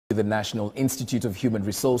The National Institute of Human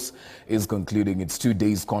Resource is concluding its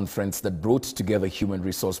 2-day conference that brought together human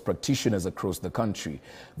resource practitioners across the country.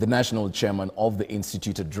 The national chairman of the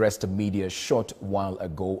institute addressed the media a short while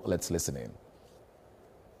ago. Let's listen in.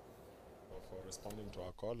 For responding to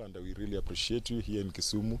our call, and we really appreciate you here in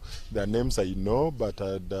Kisumu. Their names I know, but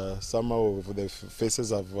some of the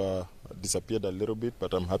faces have disappeared a little bit,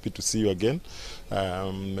 but I'm happy to see you again.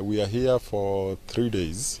 We are here for 3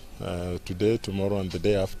 days. Today, tomorrow, and the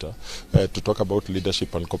day after, to talk about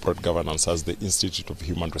leadership and corporate governance as the Institute of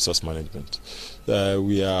Human Resource Management.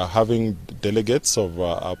 We are having delegates of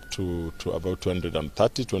up to about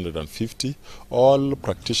 230, 250, all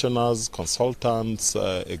practitioners, consultants,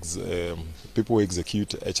 people who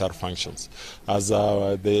execute HR functions. As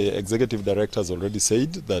the executive director has already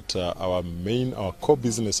said, that our core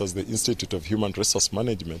business as the Institute of Human Resource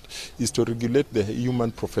Management is to regulate the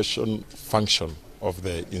human profession function of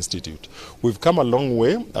the institute. We've come a long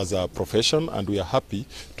way as a profession, and we are happy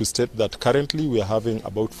to state that currently we are having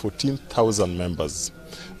about 14,000 members,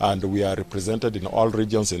 and we are represented in all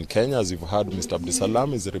regions in Kenya. As you've heard, Mr.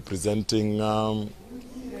 Abdisalam is representing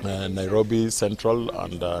Nairobi Central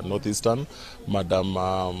and Northeastern.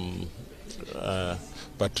 Madam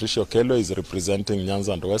Patricia Okello is representing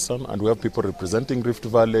Nyanza and Western, and we have people representing Rift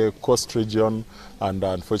Valley, Coast Region, and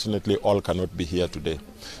unfortunately all cannot be here today.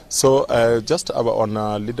 So just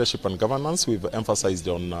on leadership and governance, we've emphasized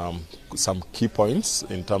on some key points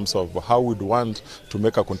in terms of how we'd want to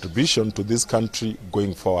make a contribution to this country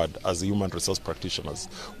going forward as human resource practitioners.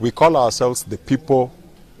 We call ourselves the people.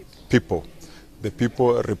 The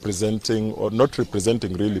people representing, or not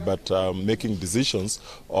representing really, but making decisions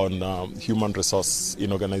on human resource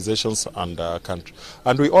in organizations and country.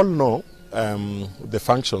 And we all know the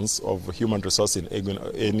functions of human resource in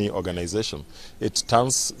any organization. It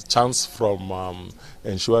turns from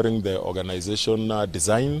ensuring the organization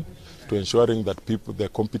design to ensuring that their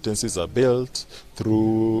competencies are built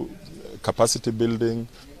through capacity building,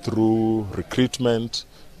 through recruitment,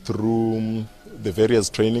 through the various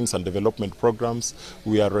trainings and development programs.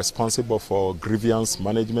 We are responsible for grievance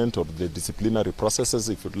management, or the disciplinary processes,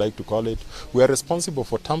 if you'd like to call it. We are responsible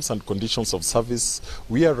for terms and conditions of service.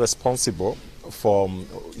 We are responsible for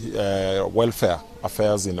welfare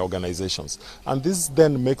affairs in organizations. And this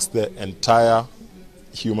then makes the entire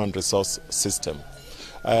human resource system.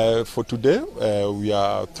 For today, we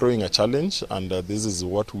are throwing a challenge, and this is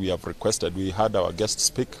what we have requested. We had our guest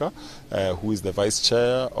speaker, who is the Vice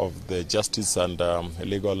Chair of the Justice and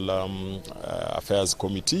Legal Affairs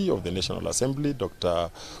Committee of the National Assembly,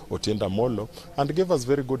 Dr. Otienda Molo, and gave us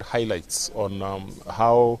very good highlights on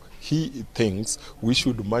how he thinks we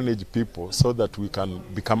should manage people so that we can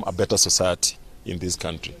become a better society in this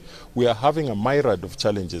country. We are having a myriad of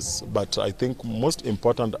challenges, but I think most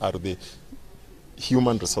important are the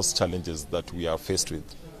human resource challenges that we are faced with.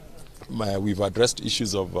 We've addressed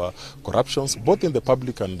issues of corruptions, both in the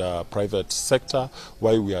public and private sector,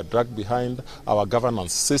 why we are dragged behind, our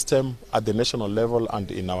governance system at the national level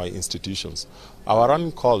and in our institutions. Our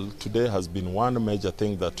running call today has been one major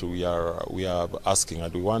thing that we are asking,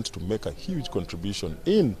 and we want to make a huge contribution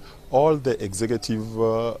in all the executive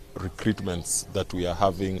recruitments that we are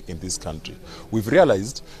having in this country. We've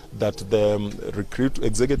realized that the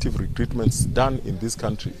executive recruitments done in this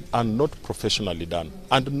country are not professionally done,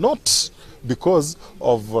 and not because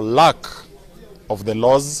of lack of the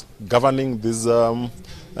laws governing these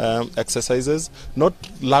exercises, not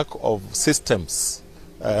lack of systems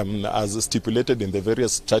as stipulated in the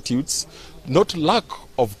various statutes, not lack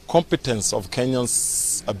of competence of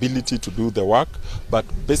Kenyans' ability to do the work, but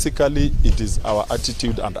basically it is our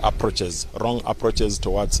attitude and approaches, wrong approaches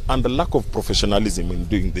towards, and the lack of professionalism in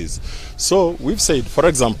doing this. So we've said, for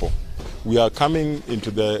example, we are coming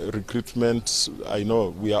into the recruitment. I know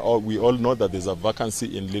we all know that there's a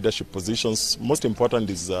vacancy in leadership positions. Most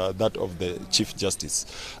important is that of the Chief Justice.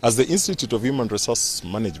 As the Institute of Human Resource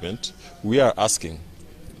Management, we are asking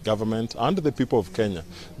government and the people of Kenya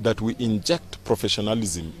that we inject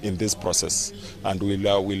professionalism in this process, and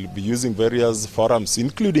we'll be using various forums,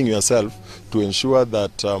 including yourself, to ensure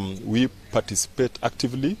that we participate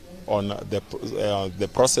actively on the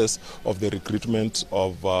process of the recruitment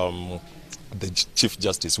of the Chief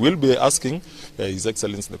Justice. We'll be asking His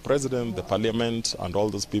Excellency the President, the Parliament, and all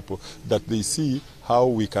those people that they see how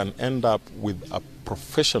we can end up with a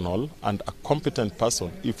professional and a competent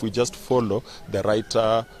person if we just follow the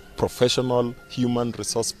right professional human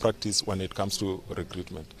resource practice when it comes to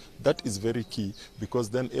recruitment. That is very key, because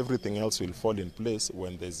then everything else will fall in place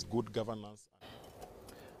when there's good governance.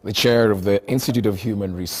 The chair of the Institute of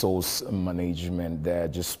Human Resource Management there,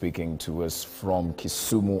 just speaking to us from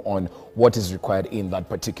Kisumu on what is required in that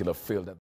particular field.